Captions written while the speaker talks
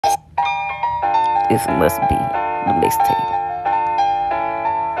This must be the mixtape.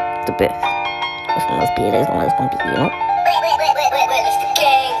 The best. This must be it. This one is gonna be, you know?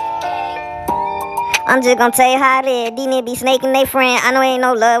 I'm just gonna tell you how it is. These niggas be snaking they friend. I know ain't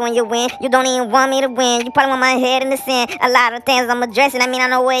no love when you win. You don't even want me to win. You probably want my head in the sand. A lot of things I'm addressing. I mean, I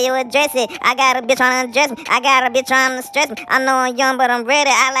know where you address it. I got a bitch trying to undress me. I got a bitch trying to stress me. I know I'm young, but I'm ready.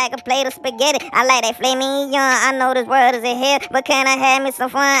 I like a plate of spaghetti. I like that flaming young. I know this world is a hell, but can I have me some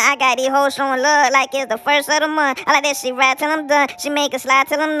fun? I got these hoes showing love like it's the first of the month. I like that shit right till I'm done. She make it slide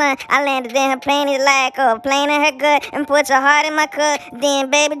till I'm done. I landed in her plane, it's like a plane in her gut. And put your heart in my cup. Then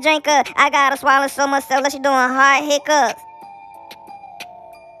baby drink up. I gotta swallow so much stuff like she doing hard hiccups.